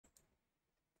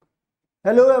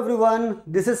Hello everyone,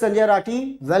 this is Sanjay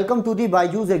Rathi. Welcome to the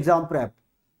BYJU'S exam prep.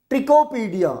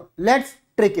 Trickopedia. Let's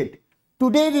trick it.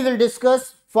 Today we will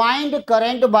discuss find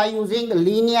current by using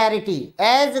linearity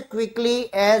as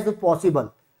quickly as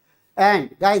possible.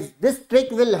 And guys, this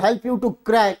trick will help you to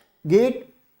crack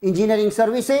GATE, Engineering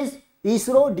Services,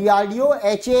 ISRO, DRDO,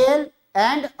 HAL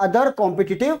and other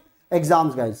competitive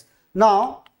exams, guys.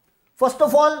 Now, first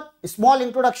of all, a small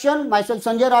introduction. Myself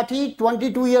Sanjay Rathi,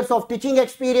 22 years of teaching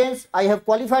experience. I have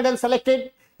qualified and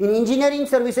selected in Engineering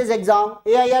Services exam,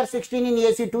 AIR 16 in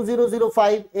ESE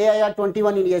 2005, AIR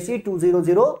 21 in ESE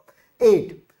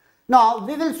 2008. Now,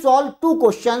 we will solve two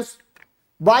questions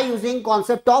by using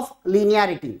concept of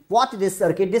linearity. Watch this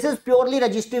circuit. This is purely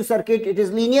resistive circuit. It is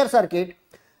linear circuit.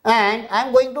 And I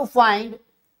am going to find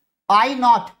I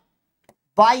naught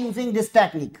by using this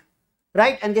technique.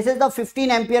 Right, and this is the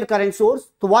 15 ampere current source.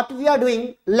 So what we are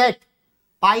doing, let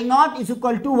I naught is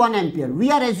equal to 1 ampere. We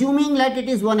are assuming let it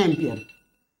is 1 ampere.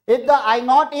 If the I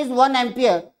naught is 1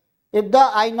 ampere,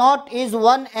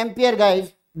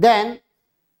 guys, then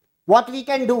what we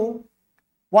can do,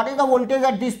 what is the voltage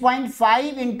at this point?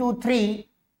 5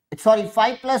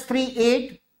 plus 3,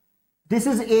 8. This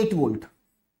is 8 volt.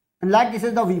 And like this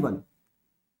is the V1.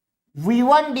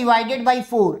 V1 divided by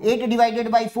 4, 8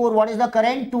 divided by 4, what is the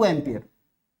current? 2 ampere.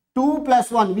 2 plus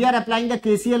 1, we are applying the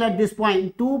KCL at this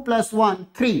point. 2 plus 1,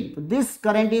 3. So this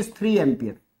current is 3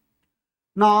 ampere.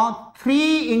 Now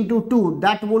 3 into 2,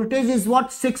 that voltage is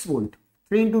what? 6 volt.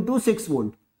 3 into 2, 6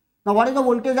 volt. Now what is the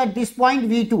voltage at this point?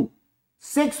 V2.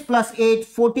 6 plus 8,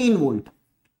 14 volt.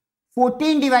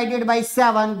 14 divided by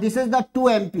 7, this is the 2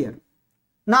 ampere.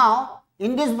 Now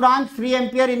in this branch 3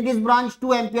 ampere, in this branch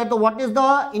 2 ampere. So what is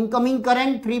the incoming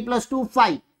current? 3 plus 2,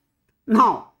 5.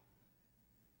 Now,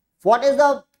 what is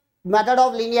the method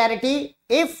of linearity?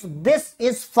 If this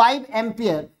is 5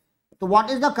 ampere, so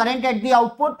what is the current at the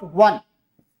output? 1.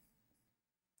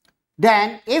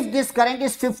 Then if this current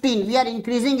is 15, we are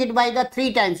increasing it by the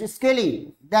 3 times,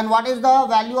 scaling. Then what is the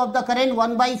value of the current?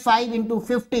 1 by 5 into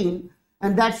 15.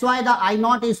 And that's why the I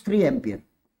naught is 3 ampere.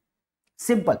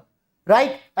 Simple.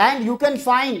 Right, and you can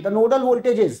find the nodal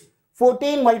voltages.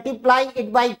 14 multiply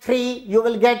it by 3, you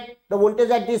will get the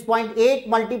voltage at this point. 8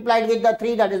 multiplied with the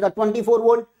 3, that is the 24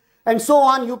 volt, and so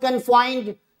on. You can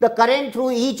find the current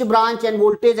through each branch and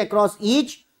voltage across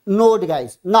each node,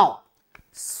 guys. Now,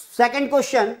 second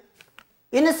question.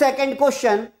 In a second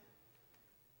question,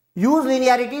 use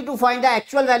linearity to find the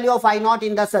actual value of I naught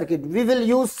in the circuit. We will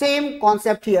use same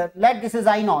concept here. Let this is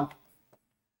I naught.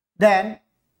 Then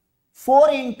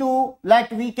 4 into,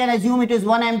 let we can assume it is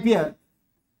 1 ampere.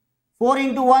 4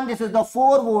 into 1, this is the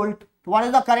 4 volt. What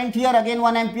is the current here? Again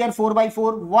 1 ampere, 4 by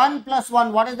 4. 1 plus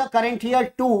 1, what is the current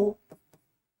here? 2. So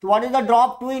what is the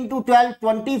drop? 2 into 12,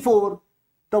 24.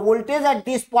 The voltage at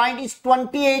this point is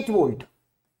 28 volt.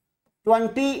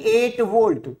 28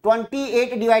 volt.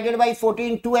 28 divided by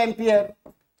 14, 2 ampere.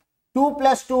 2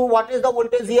 plus 2, what is the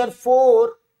voltage here?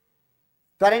 4.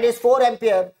 Current is 4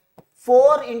 ampere.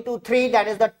 4 into 3, that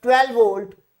is the 12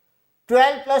 volt.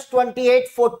 12 plus 28,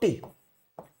 40.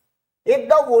 If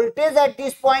the voltage at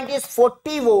this point is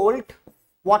 40 volt,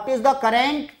 what is the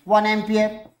current? 1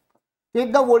 ampere.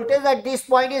 If the voltage at this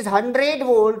point is 100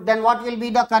 volt, then what will be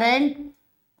the current?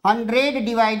 100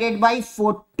 divided by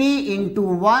 40 into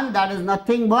 1, that is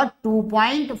nothing but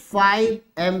 2.5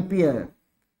 ampere.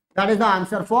 That is the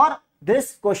answer for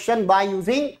this question by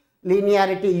using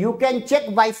linearity. You can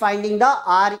check by finding the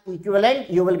R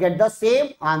equivalent. You will get the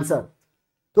same answer.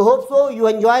 So hope so you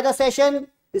enjoy the session.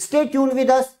 Stay tuned with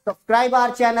us. Subscribe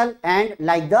our channel and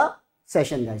like the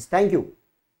session, guys. Thank you.